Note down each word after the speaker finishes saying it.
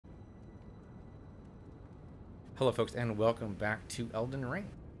Hello folks and welcome back to Elden Ring.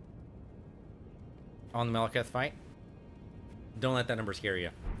 On the Malekith fight, don't let that number scare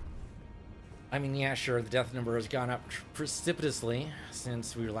you. I mean, yeah, sure, the death number has gone up precipitously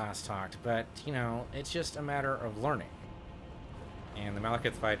since we last talked, but, you know, it's just a matter of learning. And the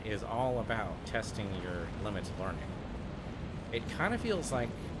Malekith fight is all about testing your limits of learning. It kind of feels like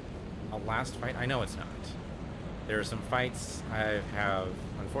a last fight. I know it's not. There are some fights I have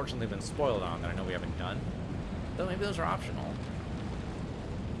unfortunately been spoiled on that I know we haven't done. Though maybe those are optional.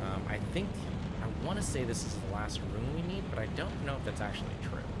 I want to say this is the last rune we need, but I don't know if that's actually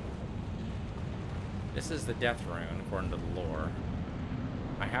true. This is the death rune, according to the lore.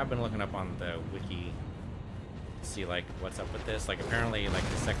 I have been looking up on the wiki to see, like, what's up with this. Like, apparently, like,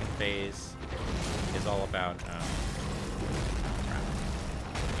 the second phase is all about,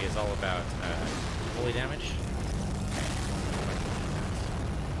 holy damage.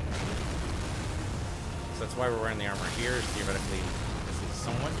 So that's why we're wearing the armor here. Theoretically, this is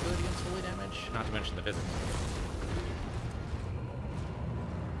somewhat good against holy damage, not to mention the physical.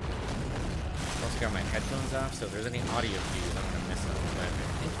 I've also got my headphones off, so if there's any audio cues, I'm going to miss them. But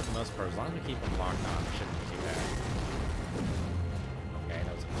I think for the most part, as long as we keep them locked on, it shouldn't be too bad. Okay,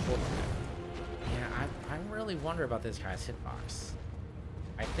 that was a cool one. Yeah, I really wonder about this guy's hitbox.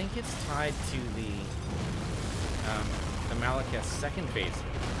 I think it's tied to the Malekith's second phase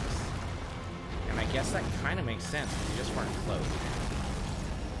hitbox. And I guess that kind of makes sense, because you just weren't close.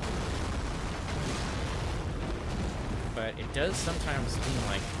 But it does sometimes seem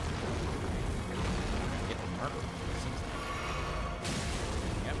like I'm getting murdered.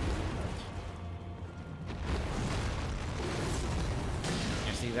 Yep.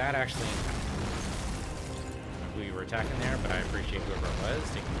 You see, that actually... We were attacking there, but I appreciate whoever it was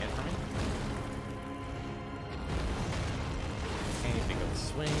taking a hit from me. Big old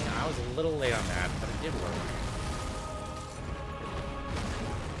swing. I was a little late on that, but it did work.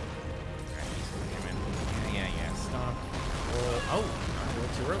 Alright, he's coming in. Yeah. Stomp. Oh, a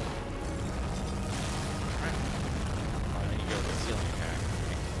little too early. Alright. Then you go with the ceiling attack.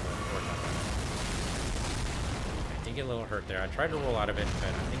 I did get a little hurt there. I tried to roll out of it, but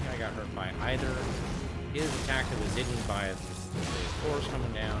I think I got hurt by either his attack that was hidden by the floors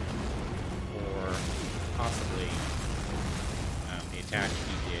coming down, or possibly the attack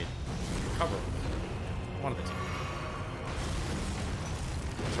he did cover. One of the two.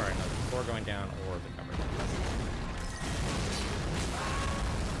 Sorry, no, the floor going down or the cover.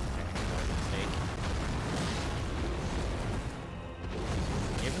 Mistake.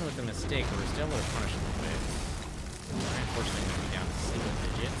 Even with the mistake, we're still able to punish him a bit. Unfortunately, going to be down to single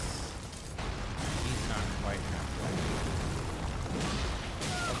digits. He's not quite halfway.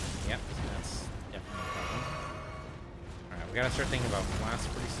 Oh, yep, so that's definitely a problem. We gotta start thinking about flash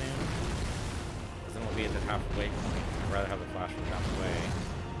pretty soon, because then we'll be at the halfway point. I'd rather have the flash from halfway.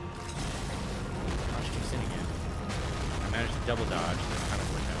 Gosh, keep sitting in. I managed to double dodge, so that's kind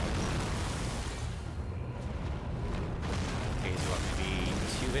of worked out. Okay, so what, maybe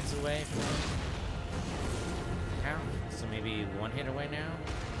 2 hits away from half? So maybe 1 hit away now?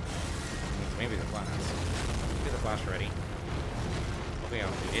 Maybe the flash. Get the flash ready. Hopefully I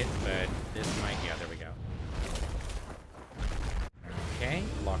don't need it, but this might, yeah, there we go. Okay,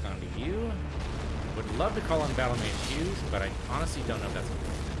 lock onto you. Would love to call on Battle Mage Hughes, but I honestly don't know if that's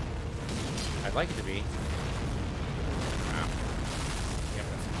okay. I'd like it to be. Wow. Yep,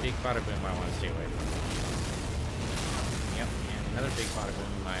 that's a big bada boom I want to stay away from. Yep, and another big bada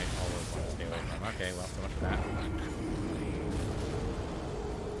boom I always want to stay away from. Okay, well, so much for that.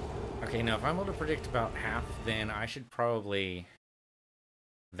 Okay, now if I'm able to predict about half, then I should probably...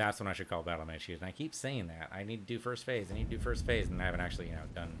 That's when I should call Battle Mage Hughes. And I keep saying that. I need to do first phase. I need to do first phase. And I haven't actually, you know,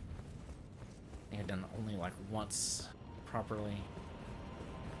 done... I think I've done only, like, once properly.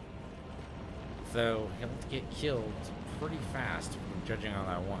 Though, he'll get killed pretty fast from judging on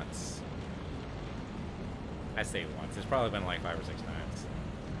that once. I say once. It's probably been, like, 5 or 6 times.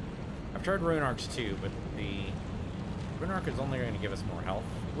 I've tried Rune Arcs, too, but the... Rune Arc is only going to give us more health,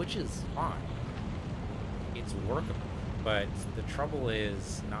 which is fine. It's workable. But the trouble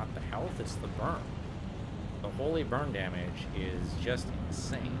is not the health, it's the burn. The holy burn damage is just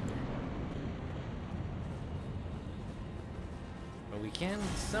insane. But we can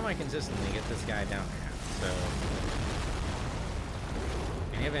semi-consistently get this guy down to half, so...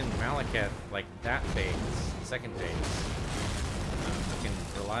 And even Malekith, like that phase, second phase, we can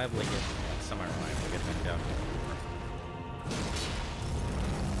reliably get, semi-reliably get them down.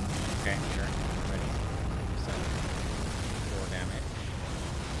 Okay, sure. Ready. So... damage.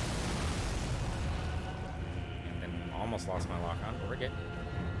 And then almost lost my lock on, but we're good.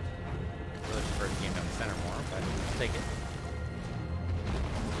 Really prefer the game down the or more, but I'll take it.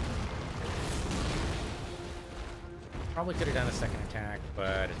 Probably could have done a second attack,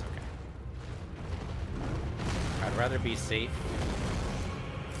 but it's okay. I'd rather be safe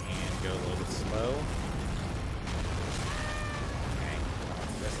and go a little bit slow. Okay,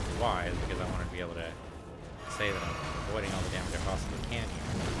 this is wise because I want to be able to say that I'm avoiding all the damage I possibly can here.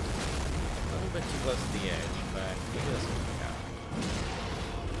 A little bit too close to the edge, but maybe this will work out.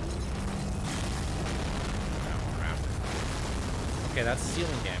 Oh, crap. Okay, that's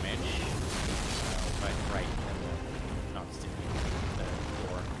ceiling damage. But right, then we'll not stick the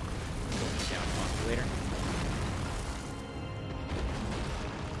floor. Going down onto later.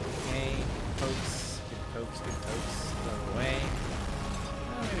 Okay, pokes, good pokes, good pokes. Go away.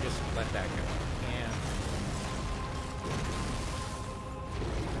 Maybe just let that go. Yeah.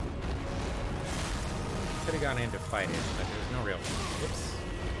 Could have gone in to fight it, but there's no real. Whoops.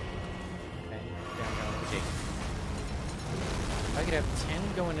 Okay, down, take. If I could have 10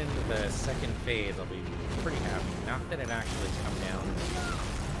 going into the second phase, I'll be pretty happy. Not that it actually come down.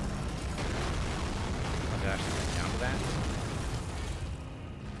 Not that it actually comes down to that.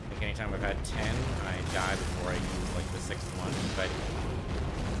 I think anytime I've had 10, I die before I use like the 6th one, but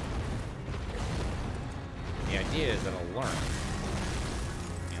the idea is that I'll learn,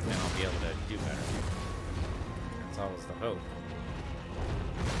 and then I'll be able to do better. That's always the hope.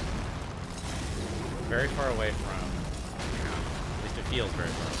 Very far away from, at least it feels very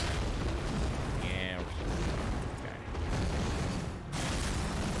far away. Yeah, okay.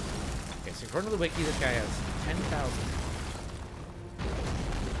 Okay, so according to the wiki, this guy has 10,000.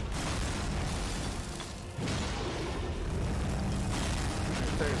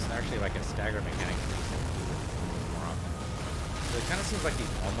 There's actually like a stagger mechanic more often. So it kind of seems like he's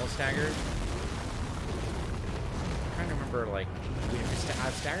almost staggered. I'm trying to remember, like,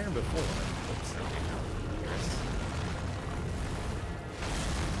 I've staggered him before. Oops, okay, no. Here's.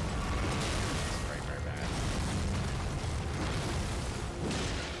 It's very, very bad.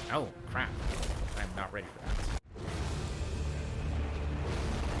 Oh, crap. I'm not ready for that.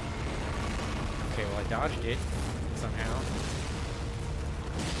 Okay, well, I dodged it somehow.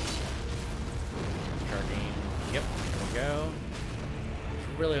 Charging. Yep, there we go. I was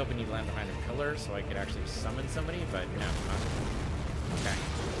really hoping you'd land behind a pillar so I could actually summon somebody, but no, not. Okay.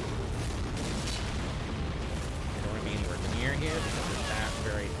 I don't want to be anywhere near here because of that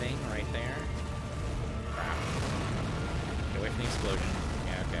very thing right there. Crap. Get away from the explosion.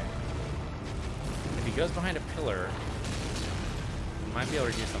 Yeah, okay. If he goes behind a pillar, we might be able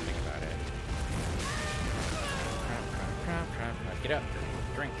to do something about it. Crap, crap, crap, crap, crap. Get up.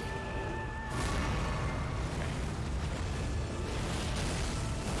 Drink.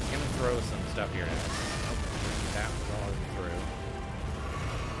 Throw some stuff here. Oh, that was all I threw.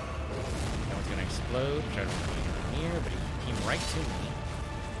 That one's gonna explode, which I don't want to be near, but he came right to me.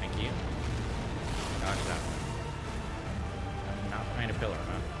 Thank you. Dodge that one. Not behind a pillar,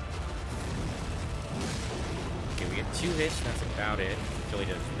 huh? Okay, we get 2 hits, and that's about it. Until he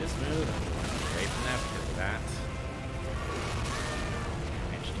does this move, and we want to get away from that because of that.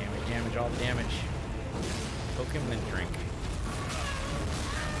 Damage, damage, damage, all the damage. Poke him, then drink.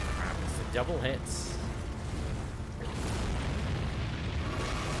 Double hits. Okay,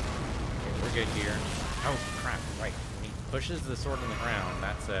 we're good here. Oh, crap, right. When he pushes the sword on the ground,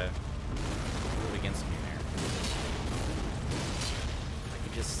 that's a move against me there. I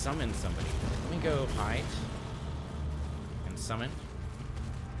could just summon somebody. Let me go hide and summon.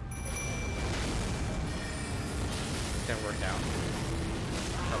 I think that worked out.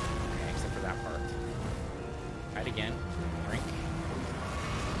 Oh, okay, except for that part. Hide again. Drink.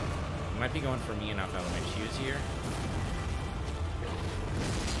 Might be going for me enough out of my shoes here.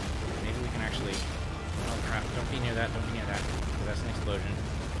 Maybe we can actually. Oh crap! Don't be near that. Don't be near that. Because that's an explosion.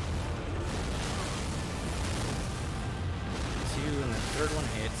 2, and the 3rd one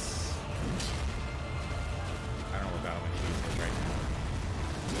hits. I don't know what battle my shoes is right now.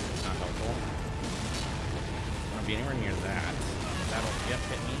 Not helpful. Don't want to be anywhere near that. That'll just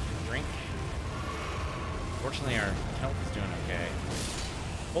hit me. Drink. Fortunately, our health is doing okay.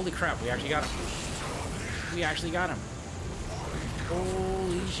 Holy crap, we actually got him. We actually got him.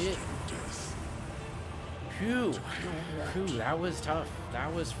 Holy shit. Phew. Phew, that was tough.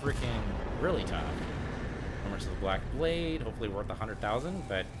 That was freaking really tough. How much is the Black Blade? Hopefully worth 100,000,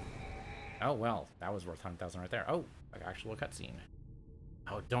 but oh well, that was worth 100,000 right there. Oh, like actual cutscene.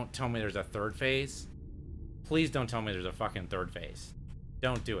 Oh, don't tell me there's a 3rd phase. Please don't tell me there's a fucking 3rd phase.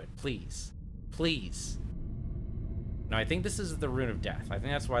 Don't do it, please. Please. No, I think this is the Rune of Death. I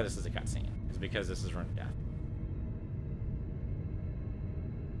think that's why this is a cutscene. Is because this is Rune of Death.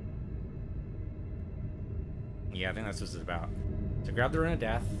 Yeah, I think that's what it's about. So grab the Rune of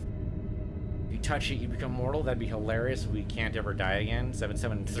Death. If you touch it, you become mortal. That'd be hilarious. We can't ever die again.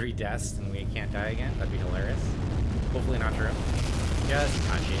 773 deaths and we can't die again. That'd be hilarious. Hopefully not true. Just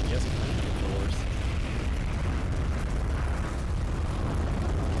touch it. Just touch it, doors.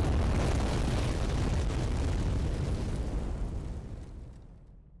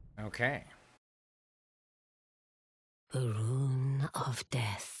 Okay. The Rune of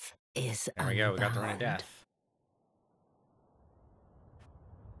Death is There we go. We got the Rune of Death.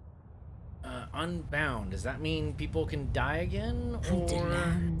 Unbound. Does that mean people can die again, or? And the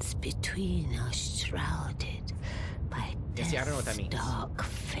lands between are shrouded by death's I don't know what that means. Dark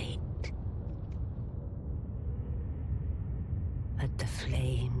fate. But the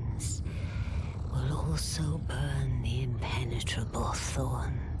flames will also burn the impenetrable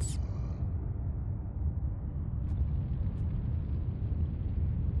thorns.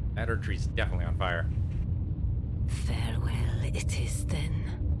 That Earth tree's definitely on fire. Farewell it is then.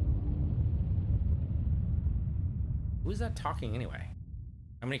 Who's that talking anyway?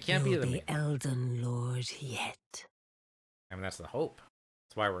 I mean, it can't You'll be the Elden Lord yet. I mean, that's the hope.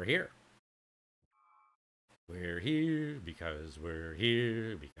 That's why we're here. We're here because we're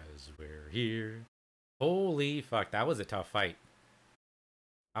here because we're here. Holy fuck, that was a tough fight.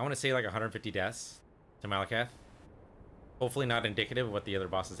 I want to say like 150 deaths to Malekith. Hopefully not indicative of what the other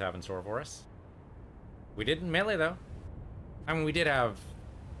bosses have in store for us. We didn't melee though. I mean, we did have...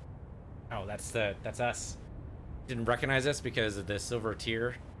 Oh, that's us. Didn't recognize us because of the silver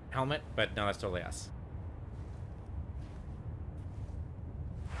tier helmet, but no, that's totally us.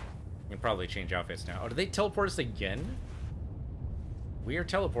 We can probably change outfits now. Oh, did they teleport us again? We are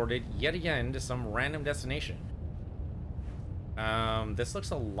teleported yet again to some random destination. This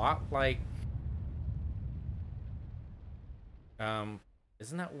looks a lot like...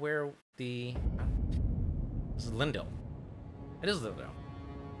 isn't that where the... This is Lindell. It is Lindell.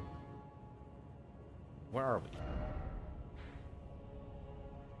 Where are we?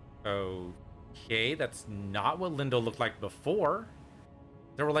 Okay, that's not what Lindell looked like before.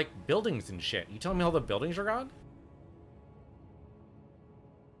 There were like buildings and shit. You telling me all the buildings are gone?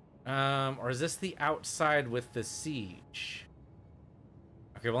 Or is this the outside with the siege?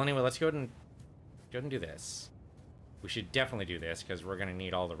 Okay, well anyway, let's go ahead and do this. We should definitely do this because we're gonna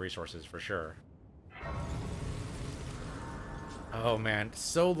need all the resources for sure. Oh man,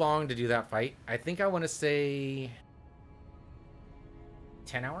 so long to do that fight. I think I want to say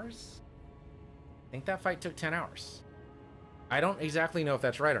 10 hours? I think that fight took 10 hours. I don't exactly know if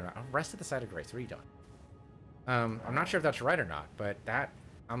that's right or not. Rest at the side of grace. What are you doing? I'm not sure if that's right or not, but that...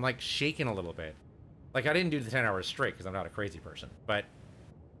 I'm like shaking a little bit. Like I didn't do the 10 hours straight because I'm not a crazy person. But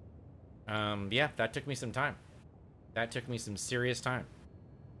yeah, that took me some time. That took me some serious time.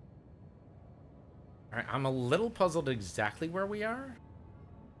 Alright, I'm a little puzzled exactly where we are.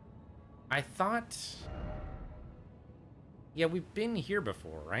 I thought... Yeah, we've been here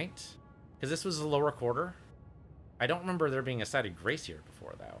before, right? Because this was the lower quarter. I don't remember there being a side of grace here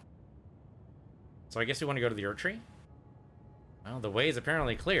before, though. So I guess we want to go to the Earth Tree? Well, the way is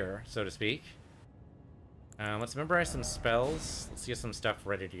apparently clear, so to speak. Let's memorize some spells. Let's get some stuff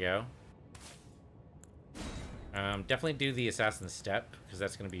ready to go. Definitely do the Assassin's Step, because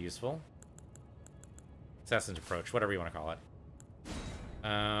that's going to be useful. Assassin's Approach, whatever you want to call it.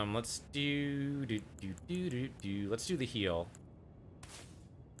 Let's let's do the heal.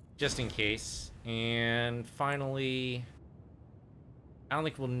 Just in case. And finally... I don't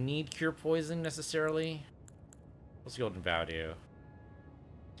think we'll need Cure Poison, necessarily. Let's go and Vow Do.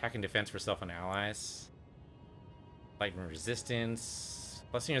 Attack and defense for self and allies. Lightning resistance.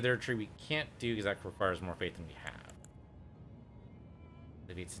 Blessing of the Earth Tree we can't do because that requires more faith than we have.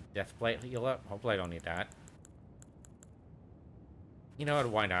 Defeats Death Blight heal up. Hopefully I don't need that. You know what,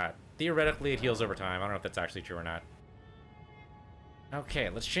 why not? Theoretically, it heals over time. I don't know if that's actually true or not. Okay,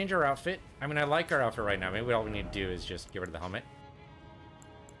 let's change our outfit. I mean, I like our outfit right now. Maybe all we need to do is just get rid of the helmet.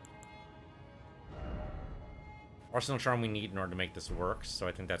 Arsenal Charm we need in order to make this work, so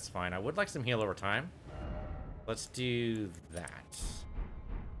I think that's fine. I would like some heal over time. Let's do that.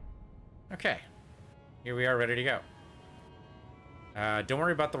 Okay. Here we are, ready to go. Don't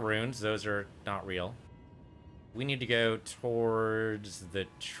worry about the runes. Those are not real. We need to go towards the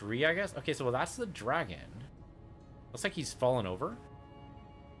tree, I guess? Okay, so well, that's the dragon. Looks like he's fallen over.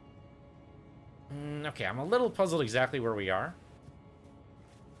 Okay, I'm a little puzzled exactly where we are.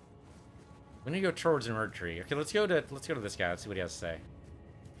 We need to go towards an Earth Tree. Okay, let's go to this guy. Let's see what he has to say.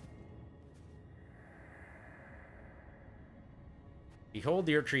 Behold,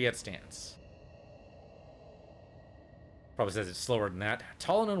 the Earth Tree yet stands. Probably says it's slower than that.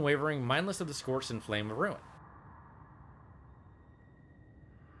 Tall and unwavering, mindless of the scorch and flame of ruin.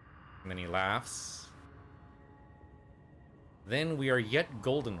 then he laughs. Then we are yet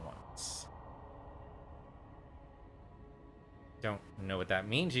golden ones. Don't know what that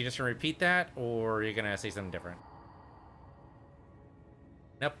means. You just gonna repeat that, or are you gonna say something different?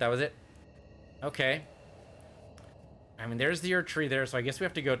 Nope, that was it. Okay. I mean, there's the Earth tree there, so I guess we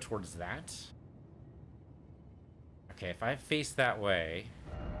have to go towards that. Okay, if I face that way...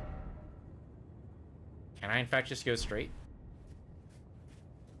 Can I, in fact, just go straight?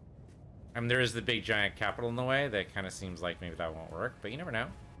 I mean, there is the big, giant capital in the way. That kind of seems like maybe that won't work, but you never know.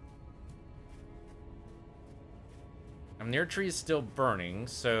 I mean, the Earth tree is still burning,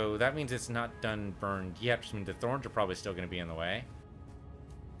 so that means it's not done burned yet, which means the thorns are probably still going to be in the way.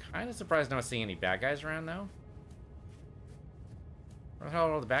 Kind of surprised not seeing any bad guys around, though. Where the hell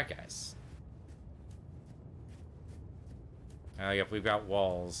are all the bad guys? Yep, we've got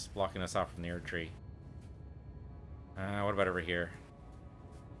walls blocking us off from the Earth tree. What about over here?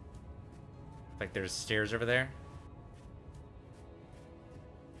 Like there's stairs over there?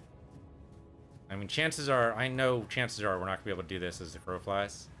 I mean, chances are, I know chances are we're not going to be able to do this as the crow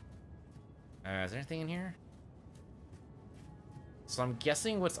flies. Is there anything in here? So I'm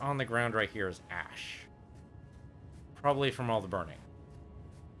guessing what's on the ground right here is ash. Probably from all the burning.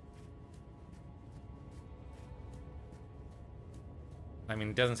 I mean,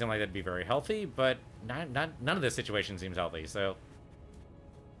 it doesn't seem like that'd be very healthy, but none of this situation seems healthy, so...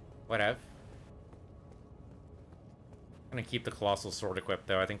 Whatever. I'm gonna keep the Colossal Sword equipped,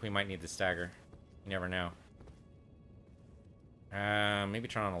 though. I think we might need the Stagger. You never know. Maybe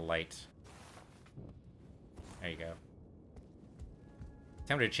turn on a light. There you go.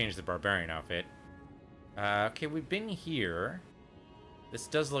 Tempted to change the Barbarian outfit. Okay, we've been here. This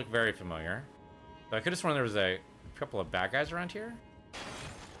does look very familiar. So I could have sworn there was a couple of bad guys around here.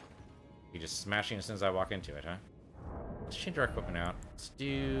 You just smashing as soon as I walk into it, huh? Let's change our equipment out. Let's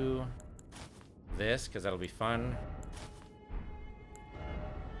do this, because that'll be fun.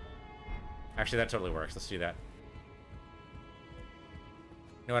 Actually, that totally works. Let's do that.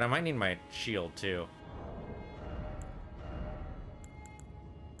 You know what? I might need my shield, too.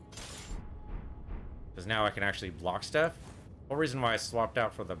 Because now I can actually block stuff. The whole reason why I swapped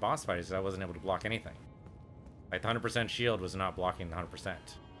out for the boss fight is I wasn't able to block anything. Like, the 100% shield was not blocking the 100%.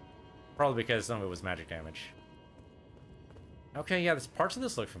 Probably because some of it was magic damage. Okay, yeah, parts of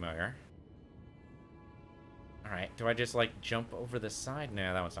this look familiar. Alright, do I just, like, jump over the side?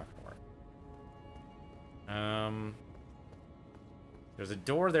 No, that one's not gonna work. There's a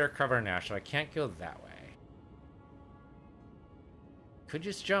door there covered in ash, so I can't go that way. Could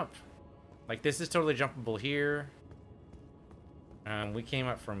just jump. Like, this is totally jumpable here. We came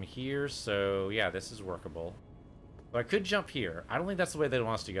up from here, so yeah, this is workable. So I could jump here. I don't think that's the way that it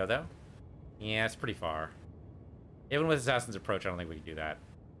wants to go, though. Yeah, it's pretty far. Even with Assassin's Approach, I don't think we can do that.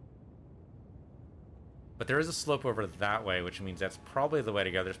 But there is a slope over that way, which means that's probably the way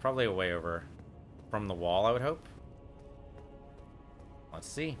to go. There's probably a way over from the wall, I would hope. Let's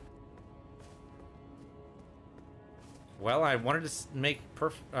see. Well, I wanted to make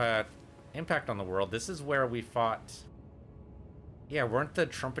impact on the world. This is where we fought... Yeah, weren't the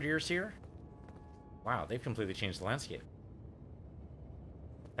Trumpeters here? Wow, they've completely changed the landscape.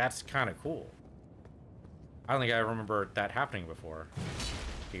 That's kind of cool. I don't think I remember that happening before.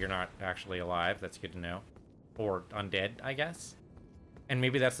 You're not actually alive. That's good to know. Or undead, I guess. And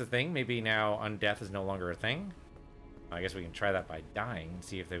maybe that's the thing. Maybe now undeath is no longer a thing. I guess we can try that by dying.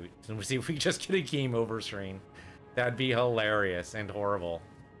 See if we just get a game over screen. That'd be hilarious and horrible.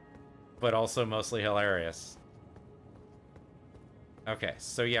 But also mostly hilarious. Okay,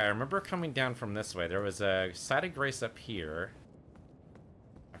 so yeah, I remember coming down from this way. There was a site of grace up here.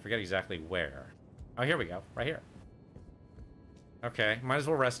 I forget exactly where. Oh, here we go. Right here. Okay, might as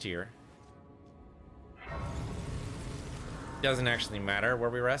well rest here. Doesn't actually matter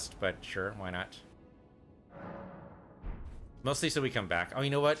where we rest, but sure, why not? Mostly so we come back. Oh, you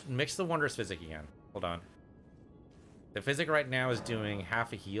know what? Mix the Wondrous Physic again. Hold on. The Physic right now is doing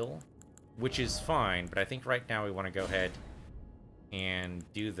half a heal, which is fine, but I think right now we want to go ahead and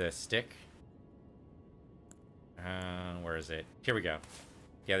do the stick. Where is it? Here we go.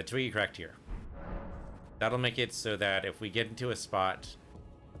 Yeah, the twiggy cracked here. That'll make it so that if we get into a spot,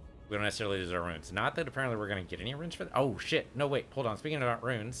 we don't necessarily lose our runes. Not that apparently we're going to get any runes for that. Oh, shit. No, wait. Hold on. Speaking about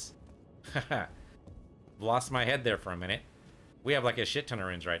runes. Lost my head there for a minute. We have like a shit ton of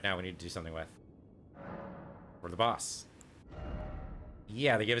runes right now we need to do something with. We're the boss.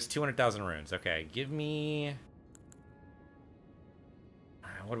 Yeah, they gave us 200,000 runes. Okay, give me...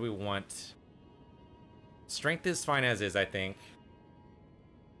 What do we want? Strength is fine as is, I think.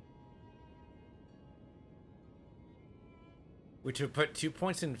 Which would put 2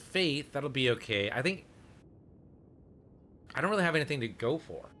 points in faith. That'll be okay. I think... I don't really have anything to go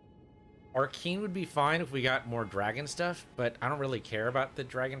for. Arcane would be fine if we got more dragon stuff, but I don't really care about the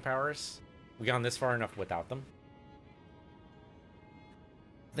dragon powers. We've gone this far enough without them.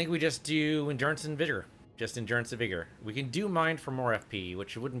 I think we just do Endurance and Vigor. Just Endurance and Vigor. We can do Mind for more FP,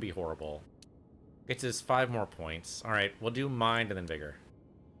 which wouldn't be horrible. Gets us 5 more points. Alright, we'll do Mind and then Vigor.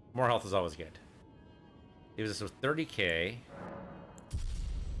 More health is always good. Gives us 30k.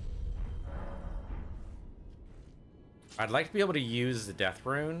 I'd like to be able to use the Death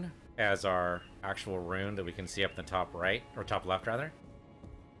Rune as our actual rune that we can see up in the top right, or top left rather.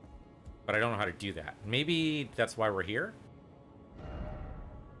 But I don't know how to do that. Maybe that's why we're here?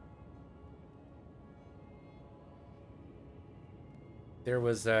 There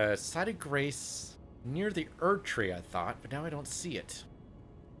was a Site of Grace near the Erd Tree, I thought, but now I don't see it.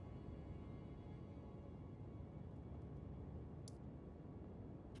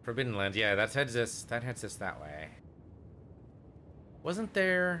 Forbidden Lands, yeah, that heads us that way. Wasn't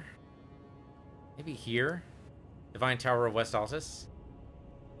there... maybe here? Divine Tower of West Altus?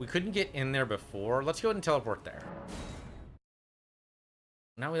 We couldn't get in there before. Let's go ahead and teleport there.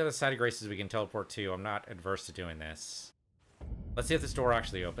 Now we have the Site of Graces we can teleport to. I'm not adverse to doing this. Let's see if this door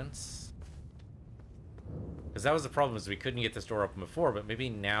actually opens. Because that was the problem, is we couldn't get this door open before, but maybe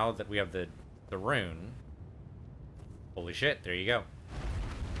now that we have the rune... holy shit, there you go.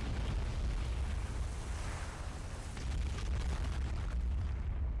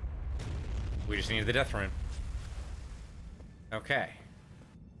 We just needed the Death Rune. Okay.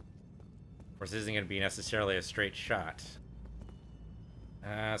 Of course, this isn't going to be necessarily a straight shot.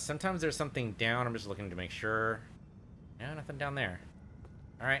 Sometimes there's something down. I'm just looking to make sure. No, nothing down there.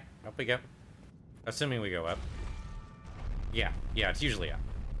 Alright, up we go. Assuming we go up. Yeah, it's usually up.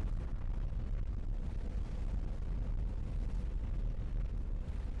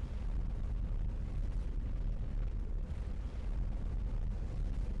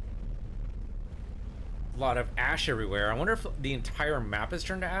 A lot of ash everywhere. I wonder if the entire map is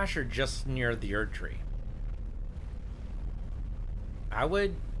turned to ash or just near the Erd Tree. I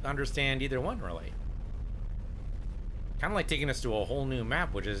would understand either one, really. Kind of like taking us to a whole new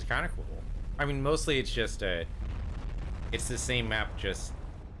map, which is kind of cool. I mean, mostly it's just it's the same map, just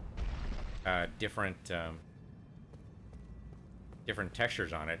different different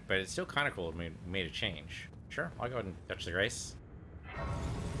textures on it, but it's still kind of cool. We made a change. Sure, I'll go ahead and touch the grace.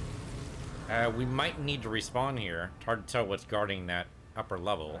 We might need to respawn here. It's hard to tell what's guarding that upper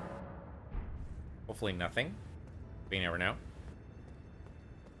level. Hopefully nothing. But you never know.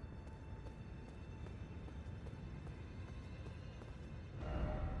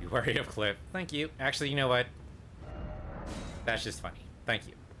 Be wary of cliff. Thank you. Actually, you know what? That's just funny. Thank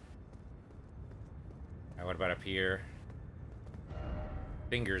you. What about up here?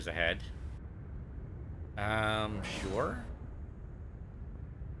 Fingers ahead. Sure.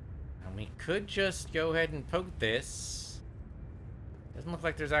 We could just go ahead and poke this. Doesn't look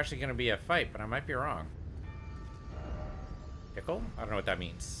like there's actually going to be a fight, but I might be wrong. Pickle? I don't know what that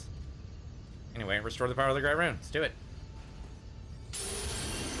means. Anyway, restore the power of the Great Rune. Let's do it.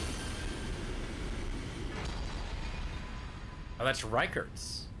 Oh, that's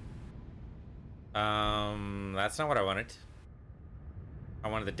Reichard's. That's not what I wanted. I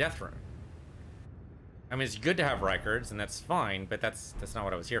wanted the Death Rune. I mean, it's good to have Reichard's, and that's fine, but that's not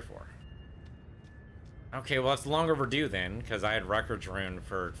what I was here for. Okay, well, it's long overdue then, because I had Reichard's Rune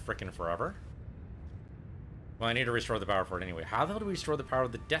for frickin' forever. Well, I need to restore the power for it anyway. How the hell do we restore the power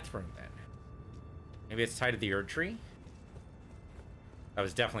of the Death Rune then? Maybe it's tied to the Erd Tree? That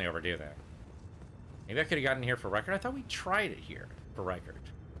was definitely overdue then. Maybe I could have gotten here for Reichard. I thought we tried it here for Reichard.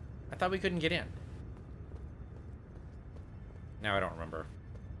 I thought we couldn't get in. Now I don't remember.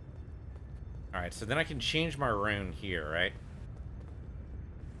 Alright, so then I can change my rune here, right?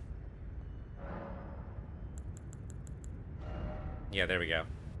 Yeah, there we go.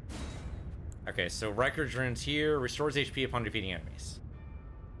 Okay, so Reichard's rune's here. Restores HP upon defeating enemies.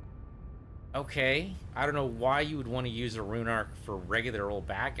 Okay. I don't know why you would want to use a rune arc for regular old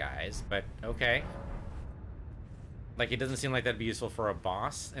bad guys, but okay. Like, it doesn't seem like that'd be useful for a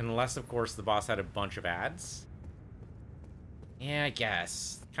boss, unless, of course, the boss had a bunch of ads. Yeah, I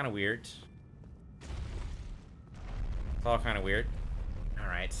guess. Kind of weird. It's all kind of weird.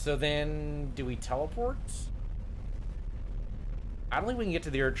 Alright, so then, do we teleport? I don't think we can get to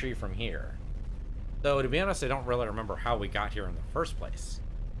the Erd Tree from here. Though, to be honest, I don't really remember how we got here in the first place.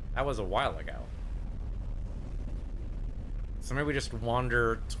 That was a while ago. So maybe we just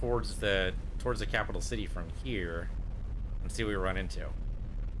wander towards the capital city from here and see what we run into.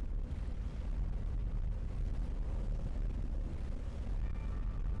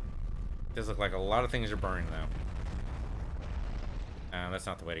 Does look like a lot of things are burning, though. That's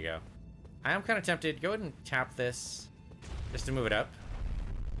not the way to go. I am kind of tempted. Go ahead and tap this just to move it up.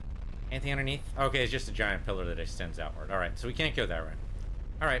 Anything underneath? Okay, it's just a giant pillar that extends outward. Alright, so we can't go that route.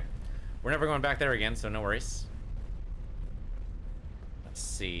 Alright. We're never going back there again, so no worries. Let's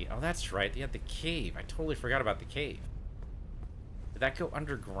see. Oh, that's right. They had the cave. I totally forgot about the cave. Did that go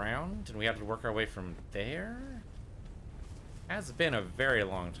underground? And we have to work our way from there? Has been a very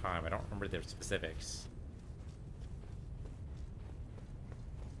long time. I don't remember the specifics.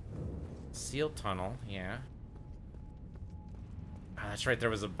 Sealed tunnel, yeah. Ah, that's right, there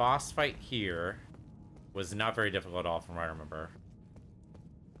was a boss fight here. Was not very difficult at all from what I remember.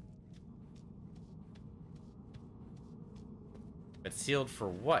 But sealed for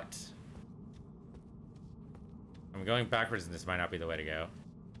what? I'm going backwards and this might not be the way to go.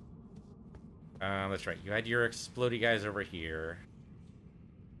 That's right, you had your explodey guys over here.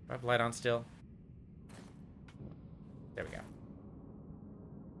 Do I have light on still? There we go.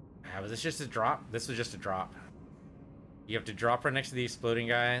 Was this just a drop? This was just a drop. You have to drop right next to the exploding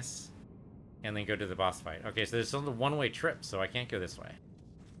guys, and then go to the boss fight. Okay, so there's only a one-way trip, so I can't go this way.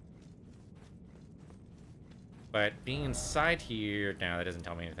 But being inside here, no, that doesn't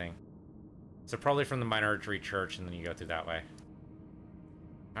tell me anything. So probably from the Minority Church, and then you go through that way.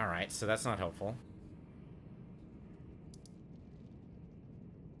 Alright, so that's not helpful.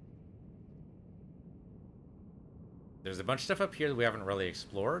 There's a bunch of stuff up here that we haven't really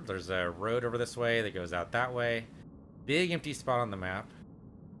explored. There's a road over this way that goes out that way. Big empty spot on the map.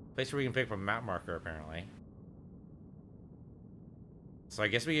 Place where we can pick up a map marker, apparently. So I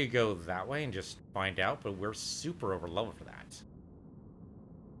guess we could go that way and just find out, but we're super over level for that.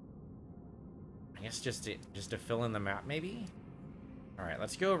 I guess just to fill in the map, maybe? Alright,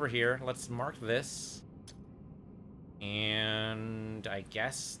 let's go over here. Let's mark this. And I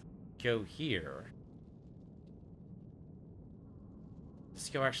guess go here. Let's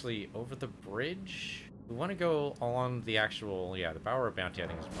go actually over the bridge. We want to go on the actual, yeah, the Bower Bounty, I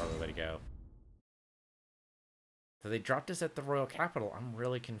think is probably the way to go. So they dropped us at the Royal Capital. I'm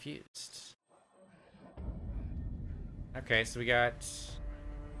really confused. Okay, so we got...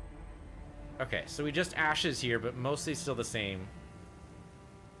 Okay, so we just ashes here, but mostly still the same.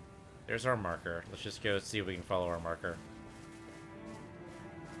 There's our marker. Let's just go see if we can follow our marker.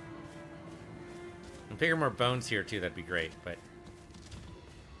 And pick up more bones here too, that'd be great, but...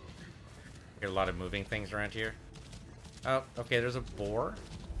 Hear a lot of moving things around here. Oh, okay, there's a boar.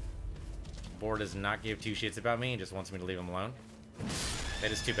 Boar does not give two shits about me and just wants me to leave him alone.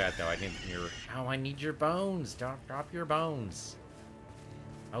 That is too bad, though. I need your... Oh, I need your bones. Drop your bones.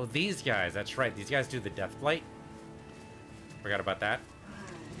 Oh, these guys. That's right. These guys do the death blight. Forgot about that.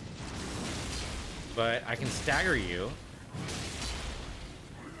 But I can stagger you.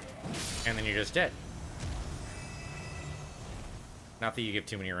 And then you're just dead. Not that you give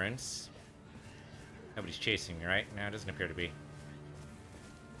too many runes. Nobody's chasing me, right? No, it doesn't appear to be.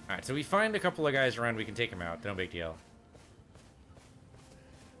 Alright, so we find a couple of guys around, we can take them out. No big deal.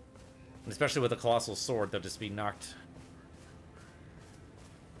 And especially with a colossal sword, they'll just be knocked.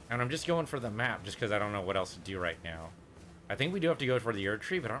 And I'm just going for the map, just because I don't know what else to do right now. I think we do have to go for the Erd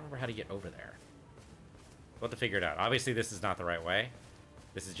Tree, but I don't remember how to get over there. We'll have to figure it out. Obviously, this is not the right way.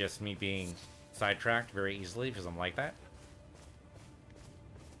 This is just me being sidetracked very easily, because I'm like that.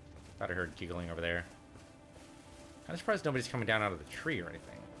 Thought I heard giggling over there. I'm surprised nobody's coming down out of the tree or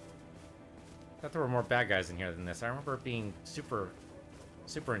anything. Thought there were more bad guys in here than this. I remember being super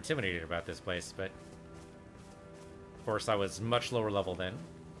intimidated about this place, but... Of course, I was much lower level then.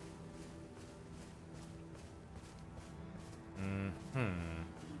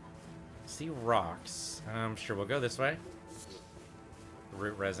 See rocks. Sure, we'll go this way.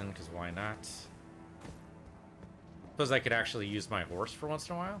 Root resin, because why not? Suppose I could actually use my horse for once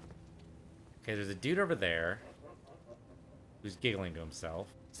in a while. Okay, there's a dude over there who's giggling to himself.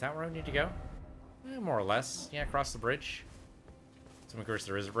 Is that where I need to go? More or less. Yeah, across the bridge. So, of course,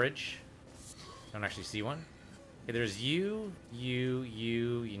 there is a bridge. Don't actually see one. Okay, there's you,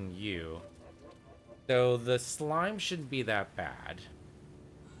 and you. So, the slime shouldn't be that bad.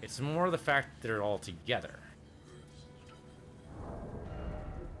 It's more the fact that they're all together.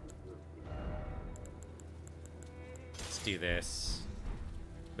 Let's do this.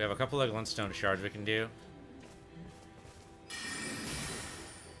 We have a couple of glintstone shards we can do.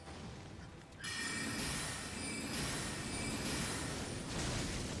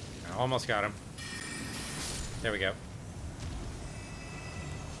 I almost got him. There we go.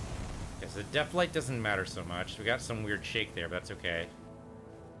 Okay, so the depth light doesn't matter so much. We got some weird shake there, but that's okay.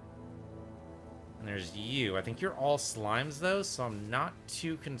 And there's you. I think you're all slimes, though, so I'm not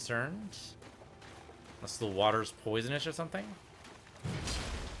too concerned. Unless the water's poisonous or something.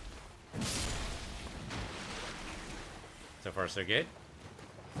 So far, so good.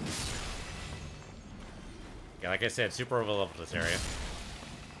 Yeah, like I said, super over-leveled this area.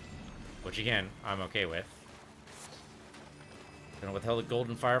 Which, again, I'm okay with. Don't know what the hell the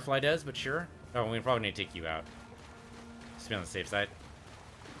golden firefly does, but sure. Oh, we probably need to take you out. Just be on the safe side.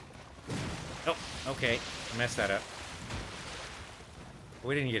 Oh, okay. I messed that up.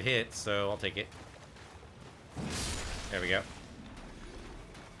 We didn't get hit, so I'll take it. There we go.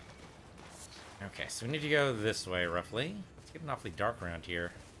 Okay, so we need to go this way, roughly. It's getting awfully dark around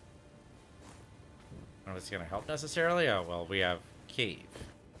here. I don't know if it's going to help necessarily. Oh, well, we have cave.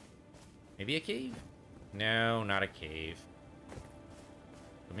 Maybe a cave? No, not a cave.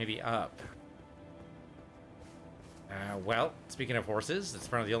 But maybe up. Well, speaking of horses, it's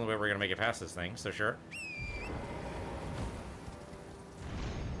probably the only way we're going to make it past this thing, so sure.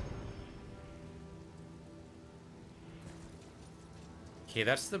 Okay,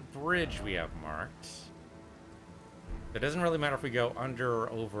 that's the bridge we have marked. It doesn't really matter if we go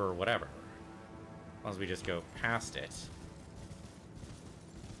under, over, whatever. As long as we just go past it. As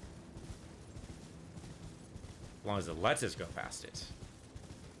long as it lets us go past it.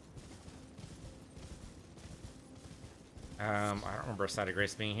 I don't remember a side of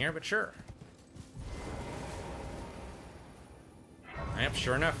grace being here, but sure. Yep,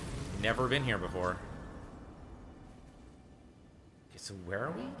 sure enough. Never been here before. Okay, so where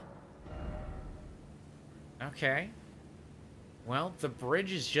are we? Okay. Well, the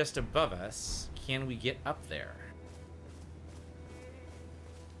bridge is just above us. Can we get up there?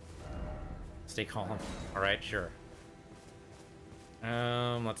 Stay calm. Alright, sure.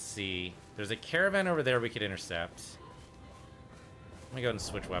 Let's see. There's a caravan over there we could intercept. Let me go ahead and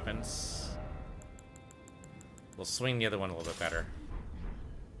switch weapons. We'll swing the other one a little bit better.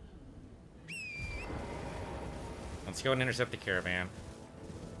 Let's go and intercept the caravan.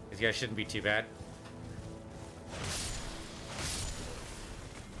 These guys shouldn't be too bad.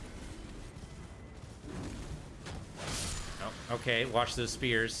 Oh, okay, watch those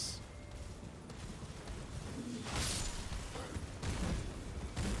spears.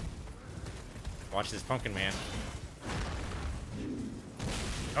 Watch this pumpkin man.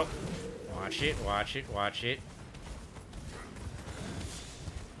 Oh, watch it, watch it, watch it.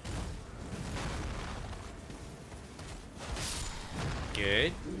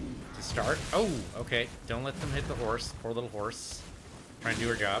 Good. To start. Oh, okay. Don't let them hit the horse. Poor little horse. Trying to do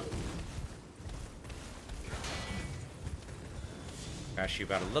her job. Bash you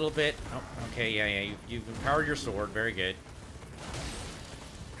about a little bit. Oh, okay, yeah. You've empowered your sword. Very good.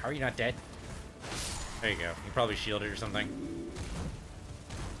 How are you not dead? There you go. You probably shielded or something.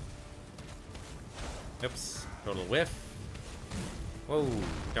 Oops. Total whiff. Whoa.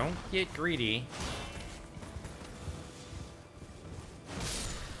 Don't get greedy.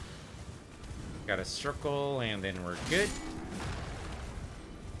 Got a circle, and then we're good.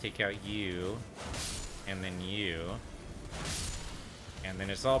 Take out you. And then you. And then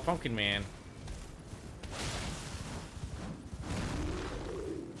it's all Pumpkin Man.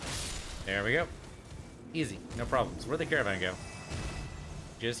 There we go. Easy. No problems. Where'd the caravan go?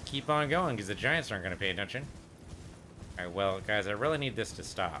 Just keep on going, because the giants aren't going to pay attention. Alright, well, guys, I really need this to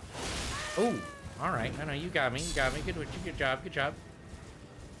stop. Oh! Alright. No, you got me. You got me. Good job. Good job.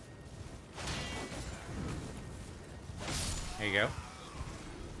 There you go.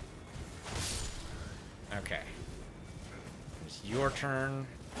 Okay. It's your turn.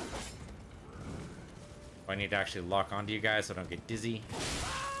 I need to actually lock onto you guys so I don't get dizzy.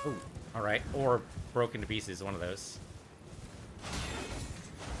 Ooh, alright. Or broken to pieces, one of those.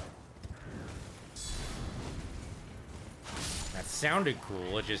 That sounded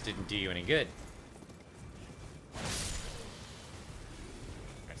cool, it just didn't do you any good.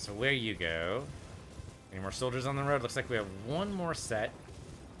 Alright, so where you go? Any more soldiers on the road? Looks like we have one more set.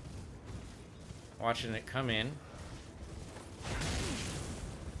 Watching it come in.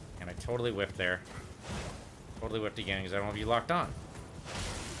 And I totally whiffed there. Totally whiffed again because I don't have you locked on.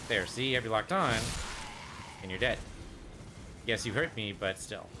 There, see? Have you locked on? And you're dead. Yes, you hurt me, but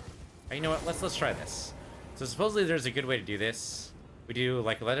still. Hey, you know what? Let's try this. So supposedly there's a good way to do this. We do,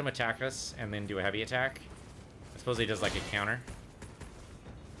 like, let him attack us and then do a heavy attack. I suppose he does, like, a counter.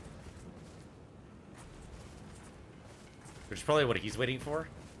 Which is probably what he's waiting for.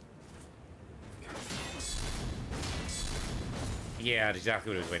 Yeah, that's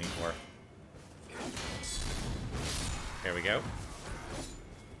exactly what he was waiting for. There we go.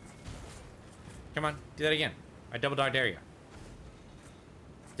 Come on, do that again. I double dog dare you.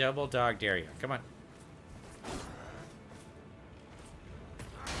 Double dog dare you. Come on.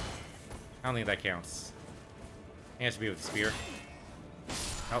 I don't think that counts. It has to be with the spear.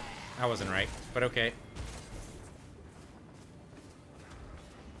 Oh, that wasn't right, but okay.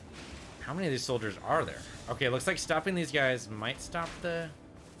 How many of these soldiers are there? Okay, looks like stopping these guys might stop the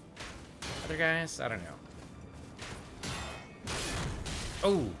other guys. I don't know.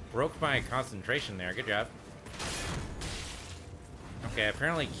 Oh, broke my concentration there. Good job. Okay, I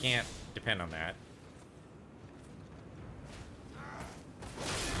apparently can't depend on that.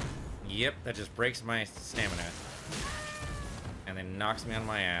 Yep, that just breaks my stamina. And then knocks me on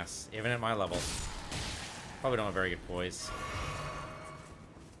my ass, even at my level. Probably don't have very good poise.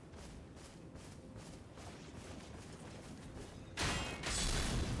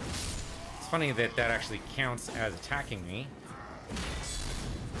 It's funny that that actually counts as attacking me.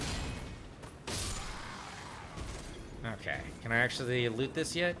 Okay, can I actually loot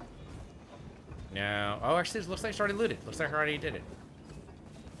this yet? No. Oh, actually, it looks like it's already looted. Looks like I already did it.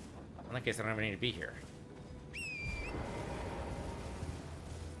 In that case, I don't even need to be here.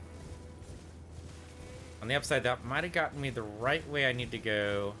 On the upside, that might have gotten me the right way I need to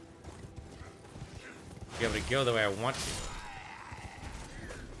go. To be able to go the way I want to.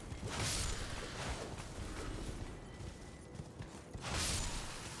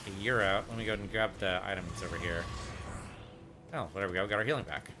 Okay, you're out. Let me go ahead and grab the items over here. Oh, there we go. We got our healing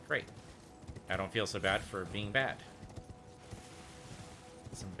back. Great. I don't feel so bad for being bad.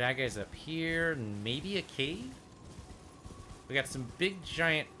 Some bad guys up here. Maybe a cave? We got some big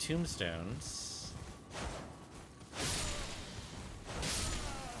giant tombstones.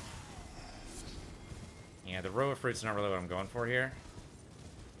 Yeah, the row of fruit's not really what I'm going for here.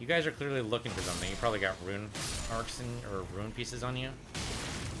 You guys are clearly looking for something. You probably got rune arcs or rune pieces on you.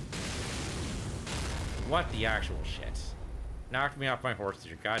 What the actual shit? Knocked me off my horse with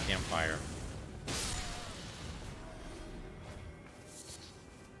your goddamn fire.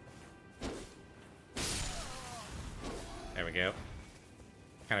 There we go.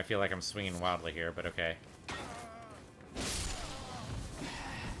 Kind of feel like I'm swinging wildly here, but okay.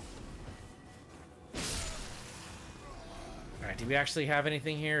 Alright, do we actually have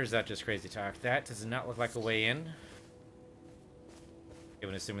anything here, or is that just crazy talk? That does not look like a way in.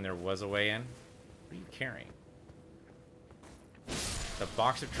 Even assuming there was a way in. What are you carrying? The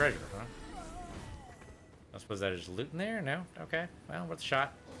box of treasure, huh? I suppose that is loot in there? No? Okay. Well, worth a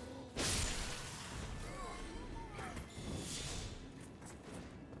shot.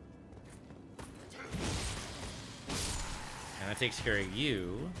 And that takes care of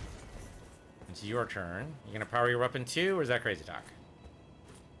you. It's your turn. You gonna power your weapon too, or is that crazy talk?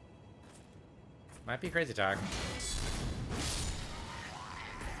 Might be crazy talk.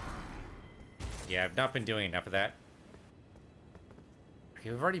 Yeah, I've not been doing enough of that. Okay,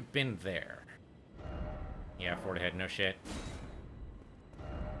 we've already been there. Yeah, fort ahead, no shit.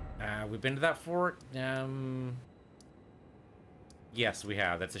 We've been to that fort. Yes, we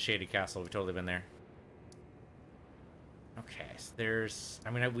have. That's a shaded castle. We've totally been there. Okay, so there's...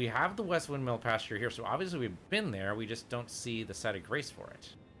 I mean, we have the West Windmill pasture here, so obviously we've been there. We just don't see the site of grace for it.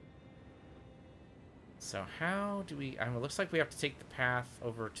 So how do we... I mean, it looks like we have to take the path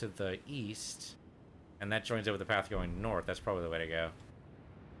over to the east, and that joins over the path going north. That's probably the way to go.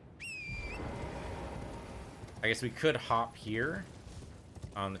 I guess we could hop here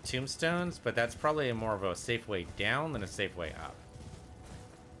on the tombstones, but that's probably more of a safe way down than a safe way up.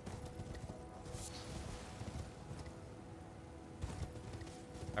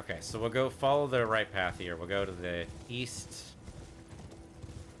 Okay, so we'll go follow the right path here. We'll go to the east.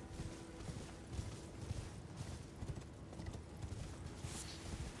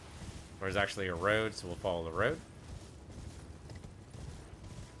 There's actually a road, so we'll follow the road.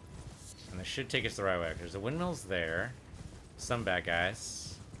 And this should take us the right way. There's the windmills there. Some bad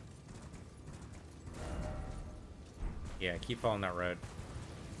guys. Yeah, keep following that road.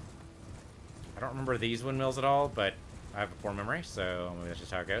 I don't remember these windmills at all, but I have a poor memory, so maybe that's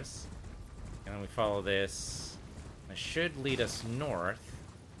just how it goes. And then we follow this. It should lead us north.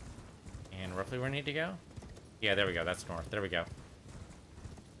 And roughly where we need to go? Yeah, there we go. That's north. There we go.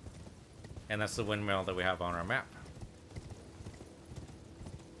 And that's the windmill that we have on our map.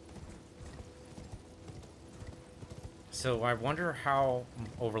 So I wonder how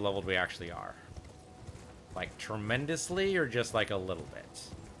overleveled we actually are. Like, tremendously, or just like a little bit?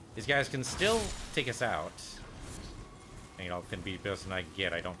 These guys can still take us out. And, you know, can be the person I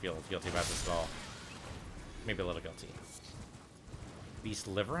get. I don't feel guilty about this at all. Maybe a little guilty. Beast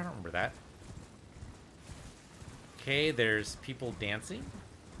liver? I don't remember that. Okay, there's people dancing.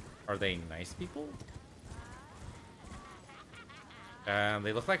 Are they nice people?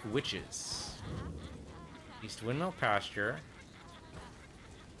 They look like witches. East Windmill Pasture.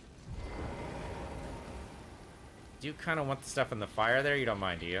 Do you kind of want the stuff in the fire there? You don't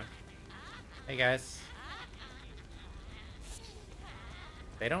mind, do you? Hey, guys.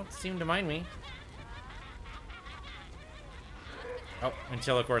 They don't seem to mind me. Oh,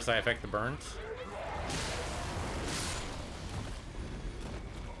 until, of course, I affect the burns.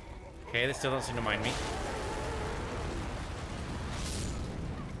 Okay, they still don't seem to mind me.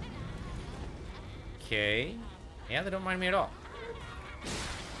 Okay. Yeah, they don't mind me at all.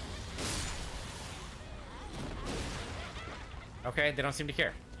 Okay, they don't seem to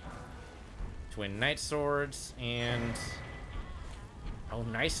care. Twin Knight Swords and... Oh,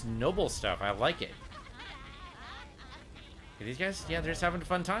 nice noble stuff. I like it. Okay, these guys, yeah, they're just having a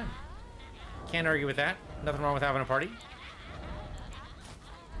fun time. Can't argue with that. Nothing wrong with having a party.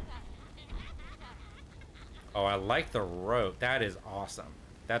 Oh, I like the rope. That is awesome.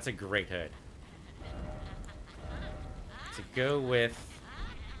 That's a great hood. To go with...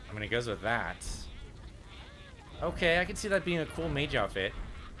 I mean, it goes with that. Okay, I can see that being a cool mage outfit.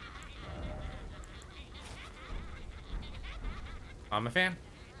 I'm a fan.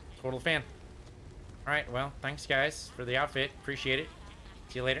 Total fan. Alright, well, thanks guys for the outfit. Appreciate it.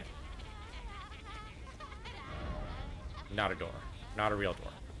 See you later. Not a door. Not a real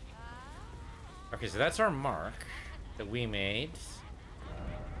door. Okay, so that's our mark that we made.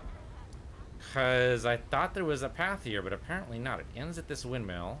 Because I thought there was a path here, but apparently not. It ends at this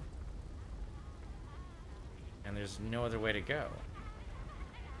windmill. And there's no other way to go.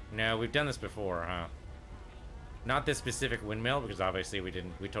 No, we've done this before, huh? Not this specific windmill, because obviously we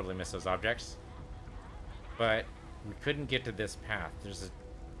totally missed those objects. But we couldn't get to this path. There's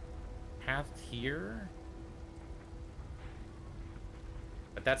a path here.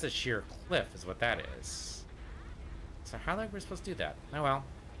 But that's a sheer cliff, is what that is. So how are we supposed to do that? Oh well.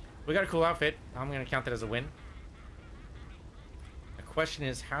 We got a cool outfit. I'm going to count that as a win. The question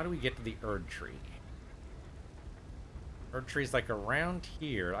is, how do we get to the Erd Tree? Erd Tree's like around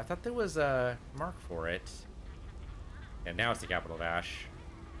here. I thought there was a mark for it. And now it's the capital of Ash.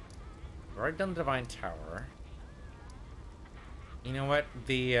 We've already done the Divine Tower. You know what?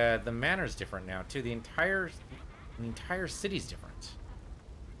 The manor's different now too. The entire city's different.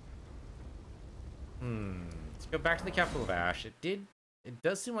 Let's go back to the capital of Ash. It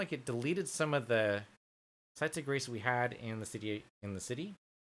does seem like it deleted some of the sites of grace we had in the city. I'm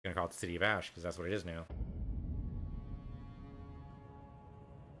gonna call it the City of Ash because that's what it is now.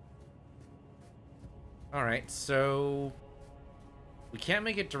 All right, so we can't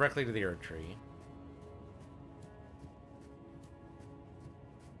make it directly to the Erd Tree,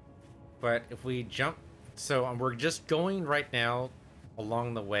 but if we jump, so we're just going right now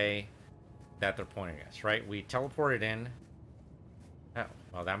along the way that they're pointing us, right? We teleported in. Oh,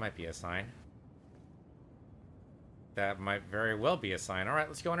 well, that might be a sign. That might very well be a sign. All right,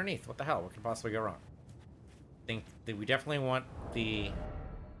 let's go underneath. What the hell? What could possibly go wrong? I think that we definitely want the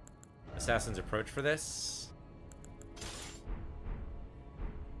Assassin's Approach for this.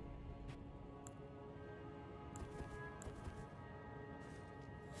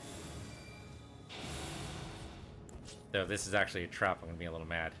 Though this is actually a trap, I'm gonna be a little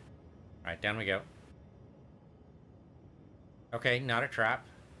mad. Alright, down we go. Okay, not a trap.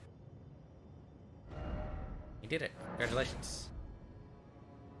 You did it. Congratulations.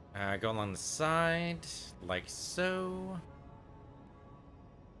 Go along the side, like so.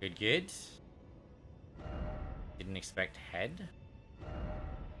 Good, good. Didn't expect head.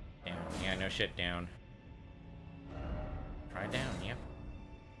 Down. Yeah, no shit, down. Try down, yep.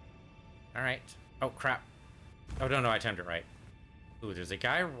 Alright. Oh, crap. Oh, no, I timed it right. Ooh, there's a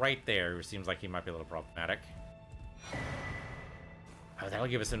guy right there who seems like he might be a little problematic. Oh, that'll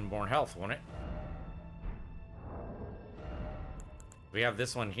give us inborn health, won't it? We have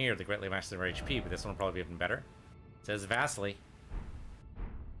this one here, the Greatly Mastered HP, but this one will probably be even better. It says Vasily.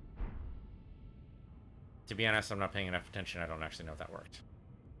 To be honest, I'm not paying enough attention. I don't actually know if that worked.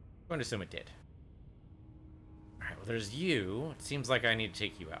 I'm going to assume it did. Alright, well, there's you. It seems like I need to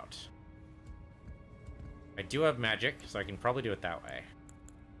take you out. I do have magic, so I can probably do it that way.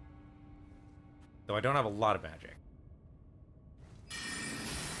 Though I don't have a lot of magic.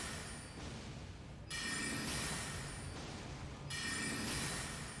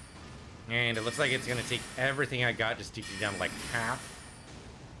 And it looks like it's going to take everything I got just to take you down like half.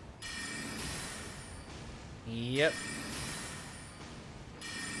 Yep.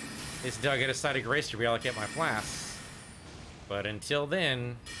 It's till I get a side of grace to reallocate my flasks. But until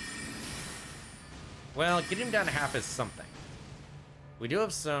then... Well, getting him down to half is something. We do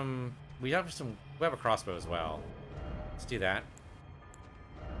have some... We have a crossbow as well. Let's do that.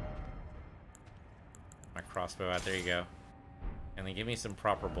 crossbow out. There you go. And then give me some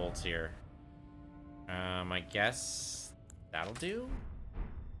proper bolts here. I guess that'll do?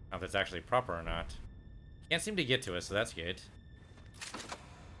 I don't know if it's actually proper or not. Can't seem to get to us, so that's good.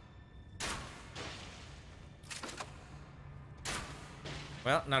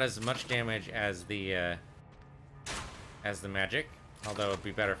 Well, not as much damage as the magic. Although it'd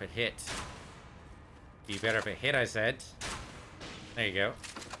be better if it hit. Be better if it hit, I said. There you go.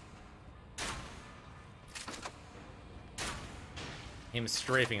 Him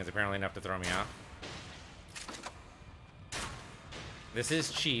strafing is apparently enough to throw me off. This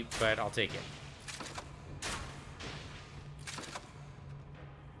is cheap, but I'll take it.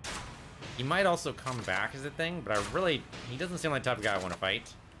 He might also come back as a thing, but he doesn't seem like the type of guy I want to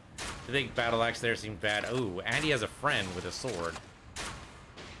fight. The big battle axe there seemed bad. Oh, and he has a friend with a sword.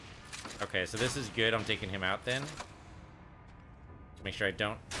 Okay, so this is good. I'm taking him out then. Make sure I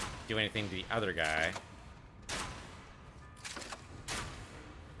don't do anything to the other guy.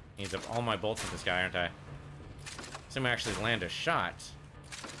 Needs up all my bolts with this guy, aren't I? So I'm actually land a shot.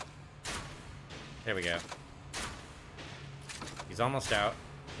 There we go. He's almost out.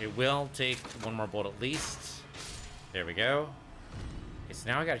 It will take one more bolt at least. There we go. Okay, so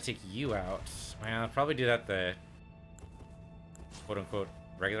now I gotta take you out. Well, I'll probably do that the quote-unquote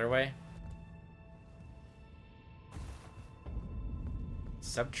regular way.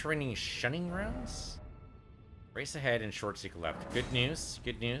 Subterranean shunning grounds? Race ahead and short seek left. Good news.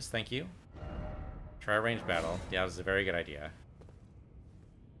 Good news. Thank you. Try a range battle. Yeah, that was a very good idea.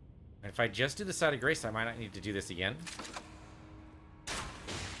 And if I just do the side of grace, I might not need to do this again.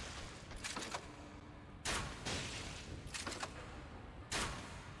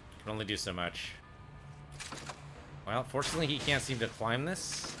 Can only do so much. Well, fortunately, he can't seem to climb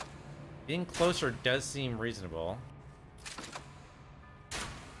this. Being closer does seem reasonable.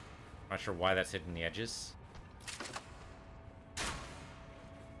 Not sure why that's hitting the edges.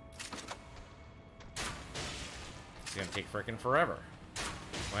 It's gonna take frickin' forever.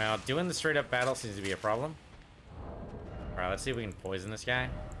 Well, doing the straight up battle seems to be a problem. Alright, let's see if we can poison this guy.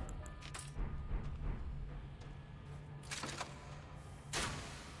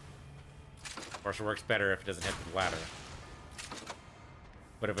 Of course, it works better if it doesn't hit the ladder.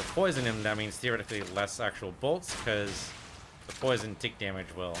 But if it poison him, that means theoretically less actual bolts, because the poison tick damage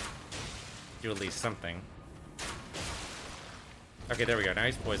will do at least something. Okay, there we go. Now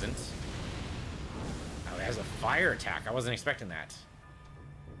he's poisoned. Oh, he has a fire attack. I wasn't expecting that.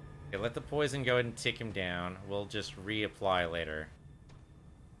 Okay, let the poison go ahead and tick him down. We'll just reapply later.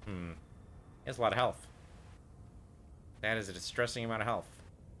 He has a lot of health. That is a distressing amount of health.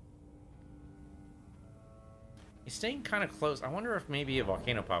 He's staying kind of close. I wonder if maybe a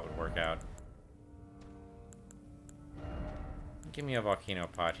volcano pot would work out. Give me a volcano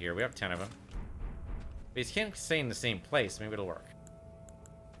pot here. We have 10 of them. But he can't stay in the same place. Maybe it'll work.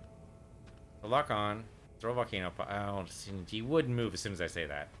 So lock on. Throw a volcano pot. Oh, he would move as soon as I say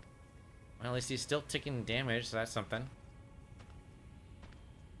that. Well, at least he's still taking damage, so that's something.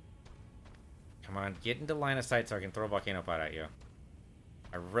 Come on, get into line of sight so I can throw a volcano pot at you.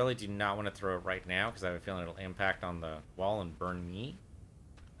 I really do not want to throw it right now because I have a feeling it'll impact on the wall and burn me.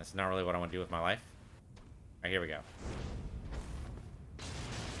 That's not really what I want to do with my life. Alright, here we go.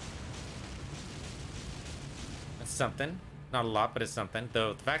 That's something. Not a lot, but it's something.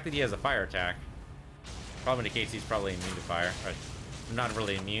 Though the fact that he has a fire attack probably indicates he's probably immune to fire. Or, not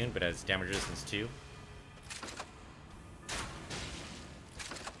really immune, but has damage resistance too.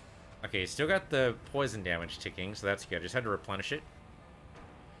 Okay, still got the poison damage ticking, so that's good. Just had to replenish it.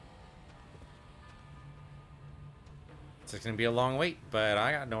 So it's gonna be a long wait, but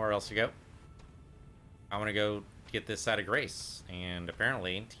I got nowhere else to go. I want to go get this side of grace, and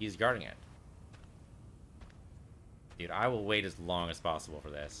apparently he's guarding it. Dude, I will wait as long as possible for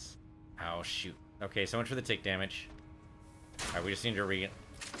this. Oh, shoot. Okay, so much for the tick damage. Alright, we just need to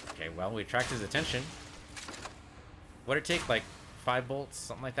Okay, well, we attracted his attention. What'd it take, like 5 bolts?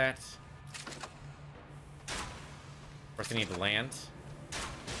 Something like that? First I need to land.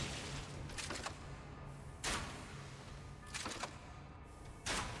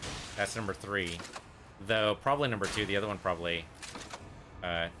 That's number 3. Though, probably number 2. The other one probably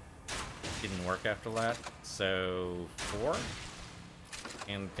didn't work after that. So, 4.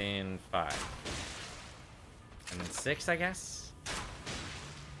 And then 5. And then 6, I guess?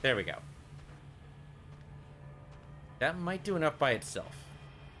 There we go. That might do enough by itself.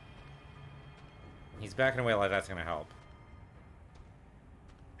 He's backing away like that's gonna help.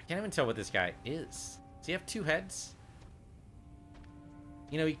 I can't even tell what this guy is. Does he have 2 heads?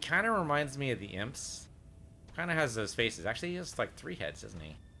 You know, he kind of reminds me of the imps. Kind of has those faces. Actually, he has like 3 heads, doesn't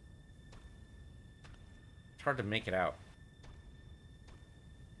he? It's hard to make it out.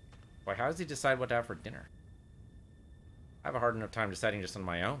 Why, how does he decide what to have for dinner? I have a hard enough time deciding just on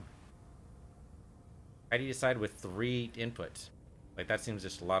my own. How do you decide with 3 inputs? Like, that seems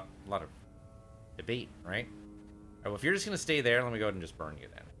just a lot of debate, right? Alright, well, if you're just gonna stay there, let me go ahead and just burn you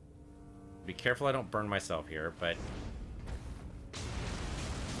then. Be careful I don't burn myself here, but...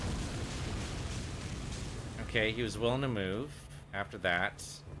 Okay, he was willing to move after that.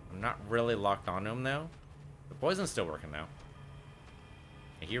 I'm not really locked onto him, though. The poison's still working, though.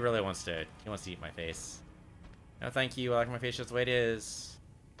 He really wants to... He wants to eat my face. No, thank you. I like my face just the way it is.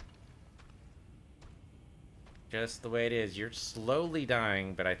 Just the way it is. You're slowly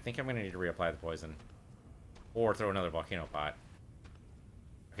dying, but I think I'm going to need to reapply the poison. Or throw another volcano pot.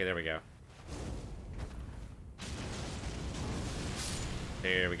 Okay, there we go.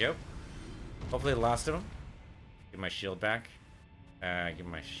 There we go. Hopefully the last of them. Give my shield back. Give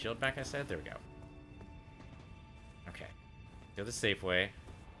my shield back, I said. There we go. Okay. Go the safe way.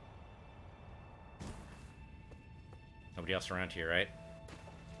 Nobody else around here, right?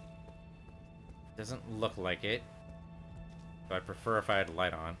 Doesn't look like it. So I'd prefer if I had a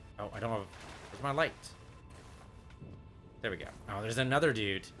light on. Oh, I don't have... Where's my light? There we go. Oh, there's another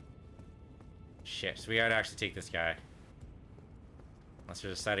dude. Shit, so we gotta actually take this guy. Unless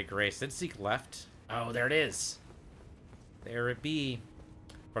there's a side of grace. Did seek left? Oh, there it is. There it be.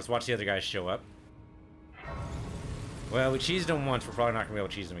 Of course, watch the other guys show up. Well, we cheesed him once. We're probably not gonna be able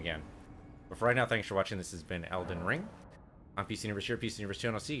to cheese him again. But for right now, thanks for watching. This has been Elden Ring. I'm Peace Universe here, Peace Universe 2,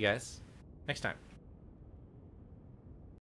 and I'll see you guys next time.